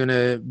also going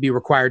to be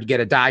required to get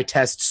a dye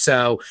test.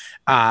 So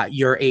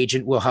your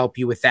agent will help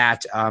you with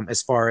that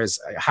as far as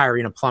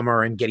hiring a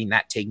plumber and getting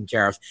that taken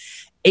care of.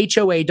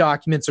 HOA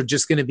documents are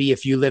just going to be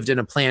if you lived in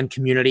a planned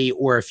community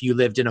or if you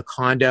lived in a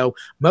condo.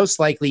 Most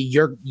likely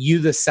you,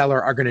 the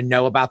seller, are going to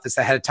know about this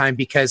ahead of time,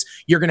 because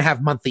you're going to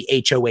have monthly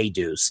HOA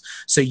dues.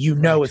 So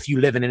right. If you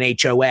live in an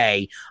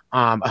HOA,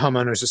 a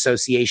homeowners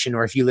association,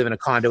 or if you live in a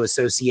condo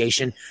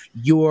association,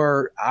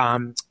 your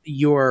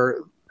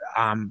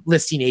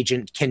listing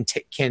agent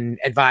can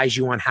advise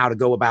you on how to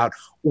go about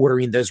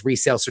ordering those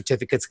resale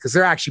certificates, because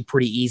they're actually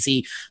pretty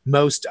easy.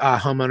 Most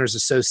homeowners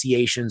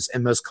associations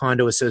and most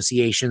condo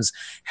associations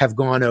have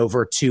gone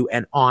over to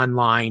an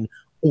online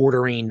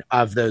ordering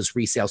of those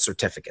resale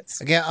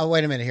certificates. Again,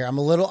 wait a minute here. I'm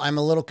a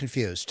little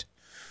confused,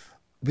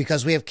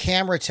 because we have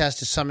camera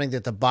test is something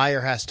that the buyer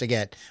has to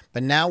get,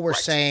 but now we're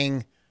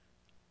saying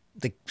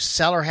the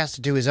seller has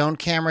to do his own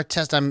camera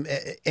test. In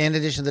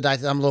addition to the dye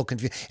test, I'm a little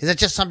confused. Is that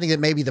just something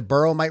that maybe the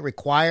borough might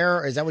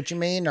require? Is that what you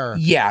mean? Or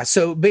yeah.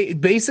 So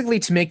basically,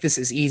 to make this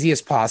as easy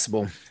as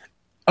possible,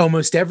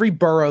 almost every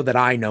borough that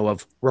I know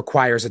of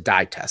requires a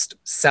dye test.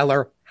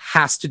 Seller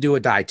has to do a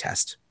dye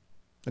test.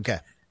 Okay.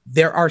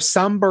 There are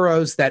some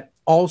boroughs that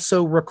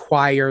also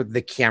require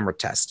the camera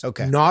test.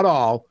 Okay. Not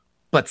all,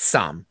 but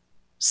some.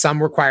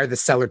 Some require the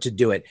seller to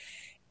do it.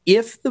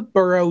 If the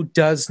borough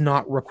does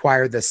not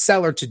require the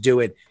seller to do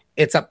it,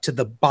 it's up to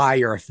the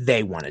buyer if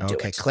they want to do it.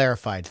 Okay,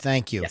 clarified.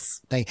 Thank you.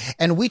 Yes.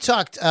 And we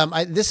talked,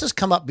 this has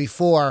come up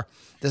before.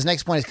 This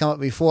next point has come up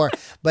before.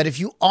 But if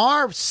you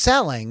are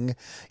selling,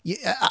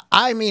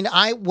 when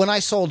I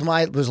sold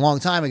mine, it was a long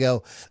time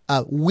ago,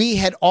 we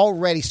had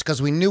already,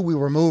 because we knew we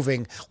were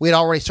moving, we had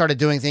already started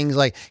doing things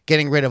like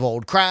getting rid of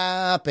old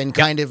crap and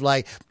kind of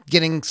like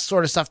getting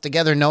sort of stuff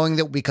together, knowing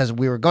that because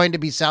we were going to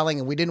be selling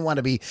and we didn't want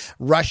to be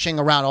rushing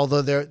around.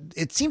 Although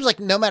it seems like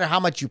no matter how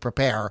much you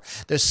prepare,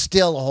 there's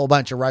still a whole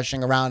bunch of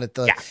rushing around at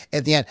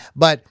the end.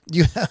 But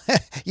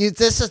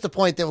this is the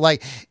point that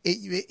like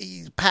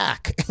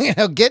pack,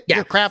 get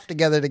your crap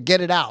together to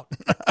get it out.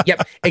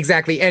 Yep,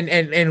 exactly.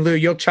 And Lou,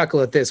 you'll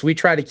chuckle at this. We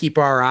try to keep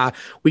our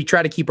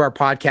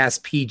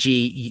podcast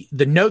PG.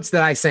 The notes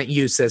that I sent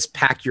you says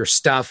pack your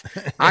stuff.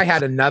 I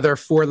had another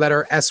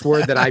 4-letter S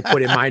word that I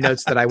put in my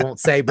notes that I won't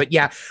say. But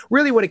yeah,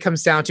 really what it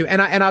comes down to,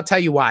 and I'll tell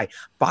you why.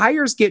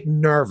 Buyers get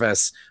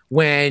nervous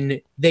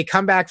when they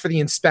come back for the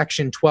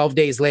inspection 12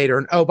 days later,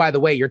 and oh, by the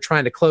way, you're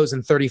trying to close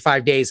in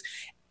 35 days,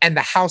 and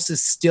the house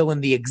is still in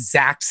the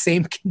exact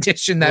same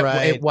condition that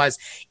it was.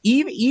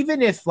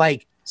 Even if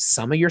like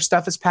some of your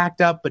stuff is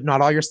packed up, but not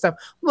all your stuff.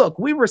 Look,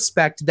 we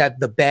respect that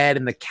the bed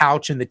and the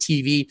couch and the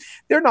TV,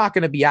 they're not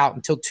going to be out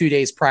until 2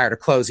 days prior to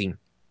closing.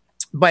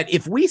 But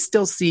if we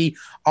still see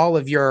all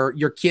of your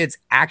kids'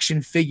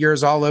 action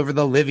figures all over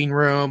the living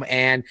room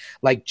and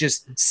like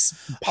just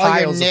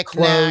piles of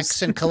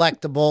clothes and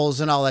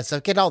collectibles and all that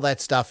stuff, get all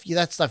that stuff.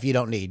 That stuff you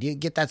don't need. You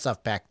get that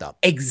stuff packed up.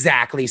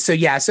 Exactly. So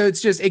yeah, so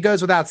it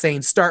goes without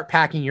saying, start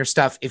packing your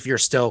stuff if you're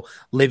still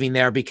living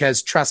there,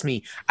 because trust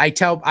me, I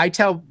tell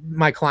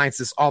my clients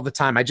this all the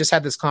time. I just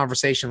had this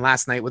conversation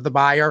last night with the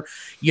buyer.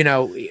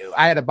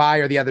 I had a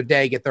buyer the other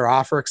day get their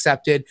offer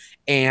accepted,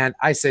 and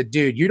I said,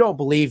 dude, you don't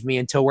believe me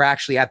until we're actually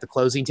actually at the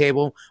closing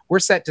table. We're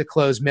set to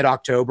close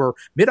mid-October.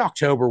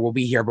 Mid-October will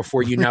be here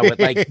before you know it.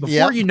 Like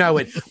before you know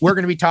it, we're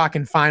going to be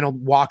talking final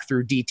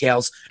walkthrough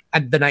details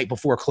the night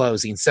before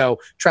closing. So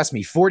trust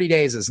me, 40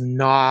 days is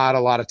not a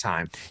lot of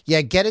time.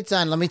 Yeah, get it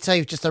done. Let me tell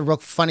you just a real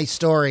funny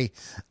story.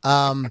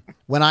 When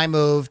I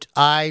moved,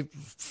 I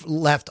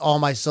left all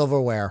my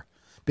silverware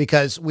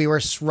because we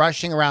were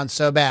rushing around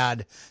so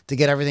bad to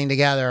get everything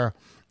together.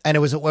 And I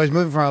was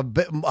moving from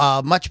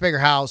a much bigger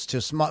house to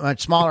a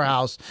much smaller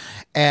house.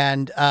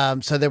 And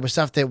so there was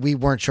stuff that we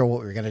weren't sure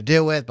what we were going to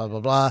do with, blah, blah,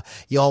 blah.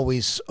 You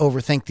always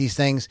overthink these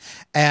things.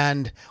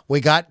 And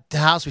we got the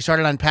house. We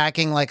started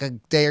unpacking like a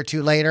day or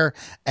two later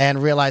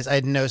and realized I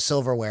had no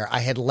silverware.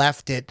 I had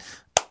left it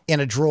in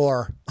a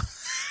drawer.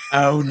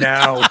 Oh,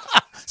 no.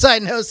 So I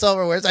had no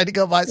silverware. So I had to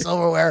go buy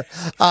silverware.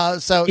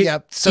 So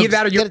get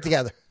it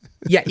together.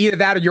 Yeah, either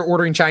that or you're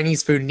ordering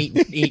Chinese food and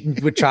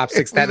eating with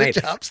chopsticks that night.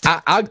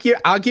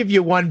 I'll give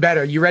you one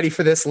better. You ready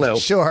for this, Lou?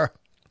 Sure.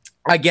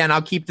 Again,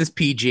 I'll keep this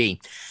PG.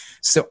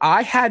 So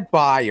I had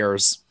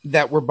buyers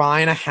that were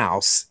buying a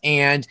house,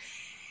 and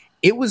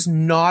it was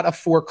not a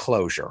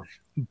foreclosure,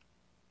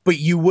 but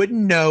you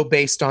wouldn't know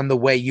based on the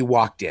way you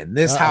walked in.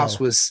 This house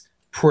was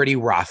pretty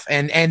rough,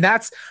 and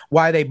that's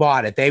why they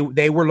bought it.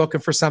 They were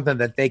looking for something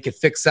that they could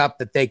fix up,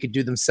 that they could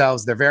do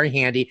themselves. They're very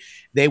handy.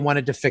 They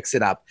wanted to fix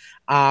it up.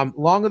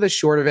 Long of the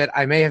short of it,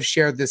 I may have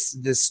shared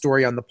this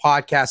story on the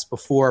podcast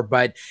before,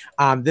 but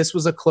this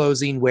was a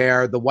closing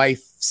where the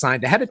wife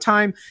signed ahead of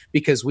time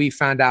because we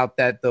found out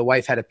that the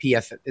wife had a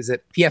PFA. Is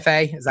it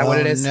PFA? Is that what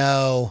it is?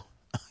 No.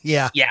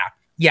 Yeah.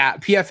 Yeah,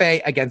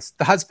 PFA against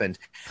the husband.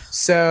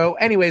 So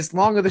anyways,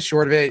 long of the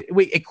short of it,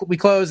 we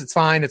close. It's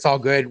fine. It's all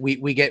good.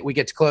 We get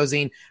to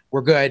closing.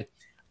 We're good.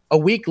 A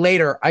week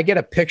later, I get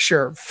a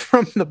picture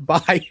from the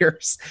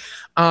buyers.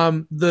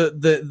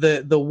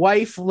 The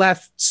wife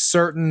left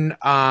certain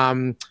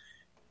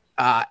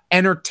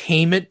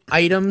entertainment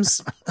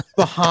items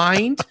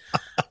behind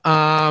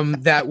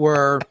that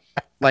were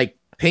like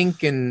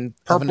pink and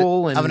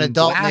purple of an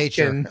adult black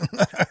nature.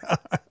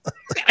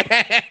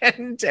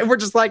 And we're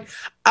just like,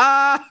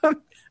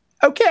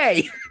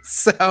 okay.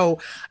 So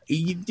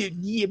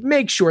you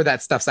make sure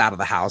that stuff's out of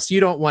the house. You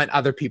don't want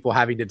other people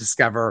having to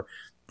discover,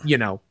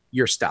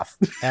 your stuff.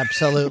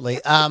 Absolutely.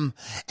 And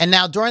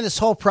now during this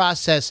whole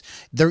process,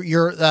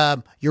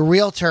 your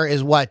realtor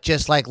is what?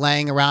 Just like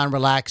laying around,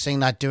 relaxing,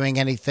 not doing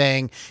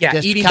anything. Yeah,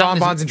 just eating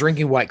bonbons and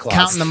drinking White Claws.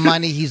 Counting the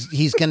money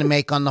he's going to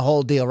make on the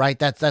whole deal, right?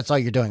 That's all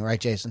you're doing, right,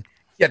 Jason?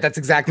 Yeah, that's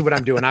exactly what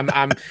I'm doing.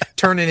 I'm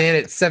turning in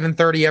at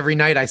 7:30 every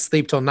night. I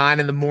sleep till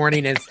 9 a.m.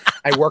 and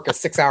I work a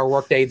 6-hour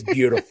workday. It's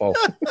beautiful.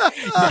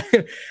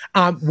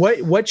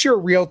 What your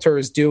realtor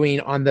is doing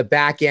on the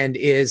back end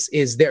is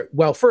there.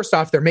 Well, first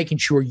off, they're making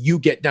sure you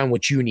get done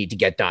what you need to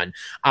get done.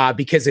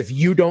 Because if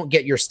you don't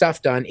get your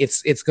stuff done,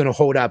 it's going to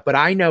hold up. But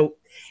I know,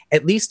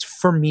 at least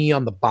for me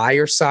on the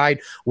buyer side,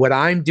 what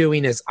I'm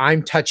doing is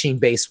I'm touching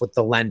base with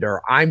the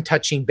lender. I'm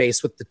touching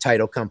base with the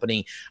title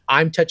company.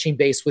 I'm touching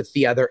base with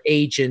the other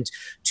agent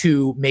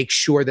to make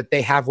sure that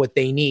they have what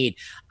they need.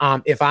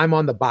 If I'm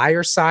on the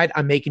buyer side,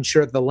 I'm making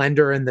sure the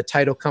lender and the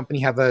title company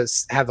have a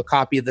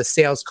copy of the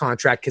sales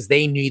contract because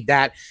they need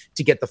that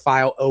to get the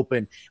file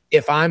open.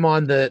 If I'm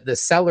on the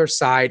seller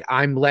side,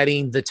 I'm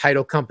letting the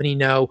title company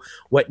know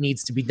what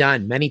needs to be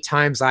done. Many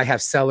times I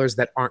have sellers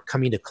that aren't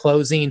coming to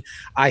closing.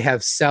 I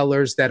have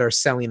sellers that are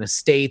selling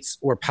estates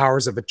or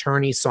powers of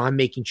attorney. So I'm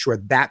making sure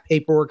that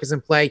paperwork is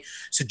in play.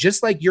 So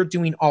just like you're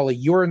doing all of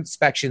your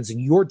inspections and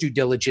your due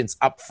diligence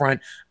up front,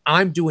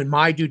 I'm doing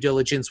my due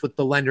diligence with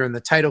the lender and the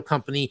title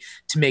company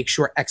to make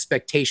sure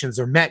expectations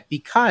are met,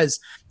 because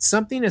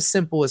something as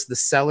simple as the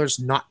sellers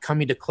not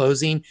coming to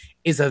closing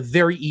is a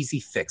very easy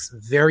fix,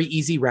 very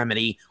easy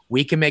remedy.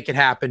 We can make it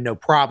happen, no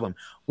problem.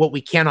 What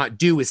we cannot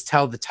do is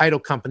tell the title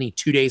company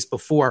 2 days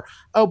before,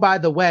 oh, by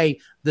the way,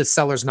 the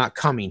seller's not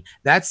coming.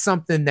 That's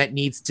something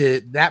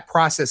that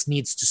process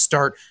needs to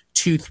start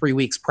 2-3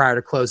 weeks prior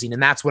to closing.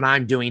 And that's what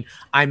I'm doing.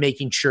 I'm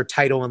making sure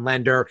title and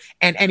lender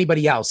and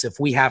anybody else,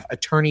 if we have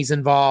attorneys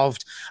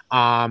involved,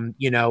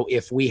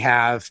 if we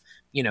have,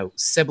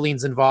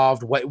 siblings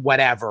involved,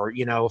 whatever,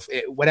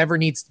 whatever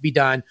needs to be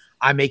done,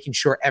 I'm making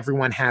sure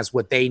everyone has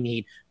what they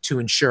need to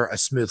ensure a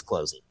smooth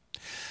closing.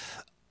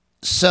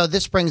 So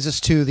this brings us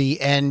to the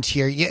end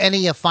here.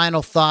 Any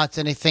final thoughts,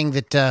 anything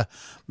that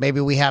maybe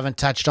we haven't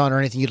touched on, or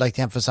anything you'd like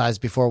to emphasize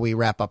before we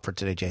wrap up for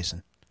today,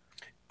 Jason?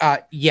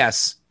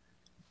 Yes.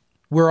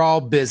 We're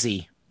all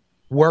busy.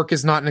 Work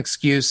is not an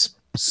excuse.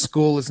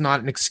 School is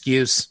not an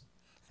excuse.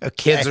 Okay.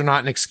 Kids are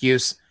not an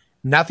excuse.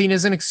 Nothing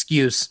is an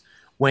excuse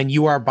when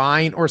you are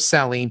buying or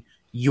selling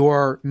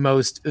your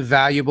most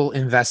valuable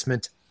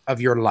investment of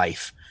your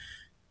life.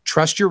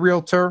 Trust your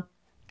realtor.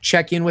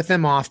 Check in with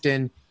them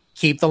often.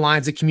 Keep the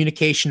lines of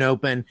communication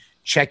open.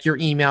 Check your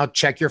email,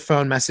 check your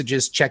phone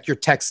messages, check your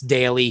text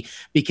daily.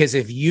 Because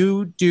if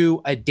you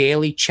do a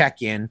daily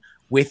check-in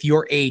with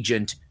your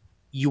agent,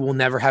 you will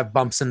never have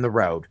bumps in the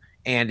road.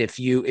 And if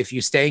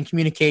you stay in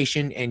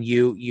communication and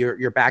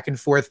you're back and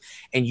forth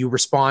and you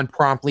respond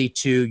promptly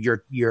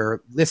to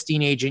your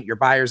listing agent, your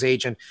buyer's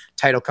agent,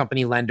 title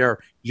company, lender,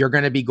 you're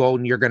going to be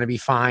golden. You're going to be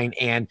fine,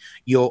 and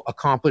you'll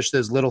accomplish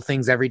those little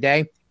things every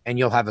day, and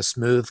you'll have a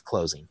smooth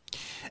closing.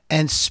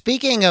 And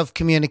speaking of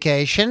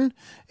communication,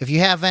 if you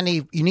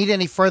need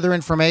any further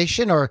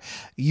information, or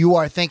you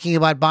are thinking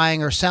about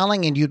buying or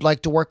selling and you'd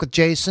like to work with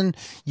Jason,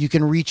 you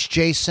can reach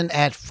Jason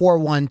at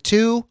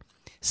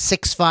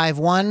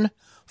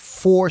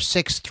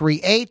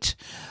 412-651-4638.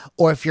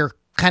 Or if you're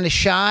kind of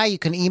shy, you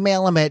can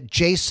email him at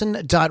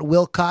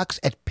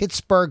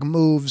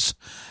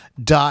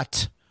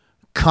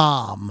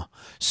jason.wilcox@pittsburghmoves.com.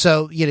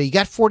 So, you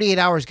got 48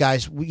 hours,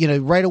 guys,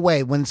 right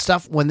away when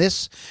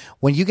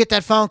you get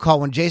that phone call,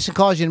 when Jason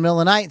calls you in the middle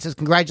of the night and says,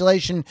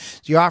 congratulations,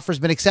 your offer's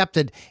been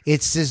accepted.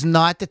 This is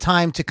not the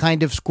time to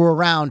kind of screw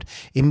around.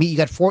 You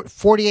got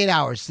 48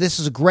 hours. This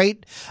is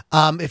great.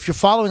 If you're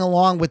following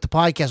along with the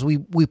podcast,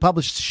 we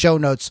published show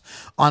notes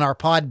on our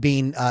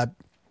Podbean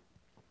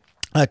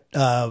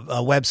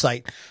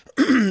website.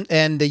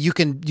 And you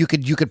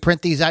could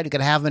print these out. You could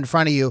have them in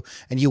front of you,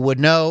 and you would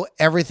know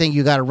everything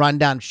you got to run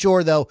down.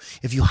 Sure, though,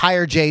 if you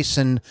hire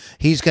Jason,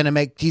 he's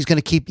gonna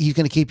keep you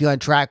on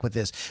track with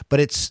this.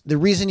 But it's the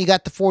reason you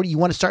got you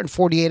want to start in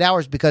 48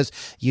 hours, because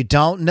you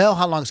don't know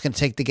how long it's going to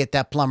take to get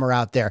that plumber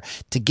out there,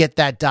 to get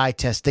that dye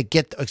test, to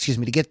get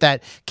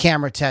that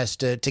camera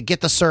test, to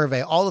get the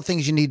survey, all the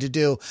things you need to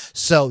do.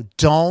 So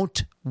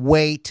don't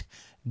wait.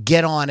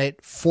 Get on it.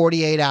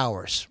 48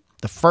 hours.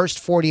 The first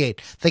 48.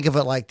 Think of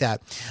it like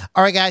that.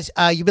 All right, guys.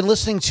 You've been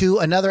listening to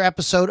another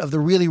episode of the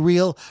Really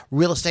Real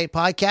Real Estate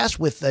Podcast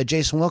with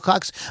Jason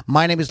Wilcox.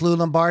 My name is Lou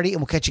Lombardi,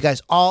 and we'll catch you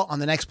guys all on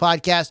the next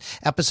podcast.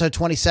 Episode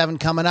 27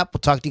 coming up.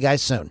 We'll talk to you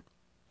guys soon.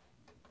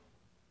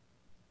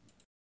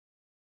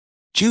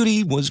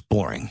 Judy was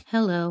boring.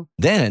 Hello.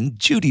 Then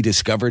Judy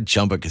discovered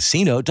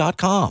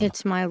ChumbaCasino.com.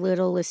 It's my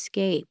little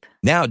escape.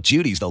 Now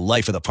Judy's the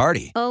life of the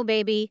party. Oh,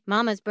 baby,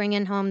 mama's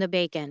bringing home the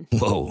bacon.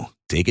 Whoa,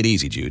 take it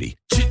easy, Judy.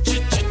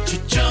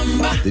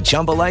 The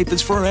Chumba life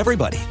is for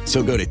everybody.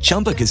 So go to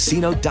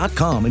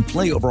ChumbaCasino.com and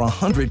play over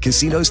 100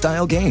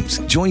 casino-style games.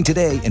 Join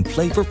today and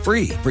play for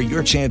free for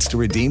your chance to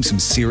redeem some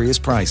serious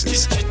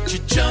prizes.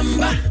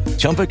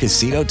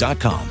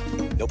 ChumbaCasino.com.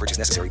 No purchase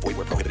necessary. Void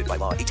where prohibited by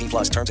law.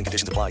 18+ terms and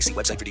conditions apply. See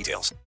website for details.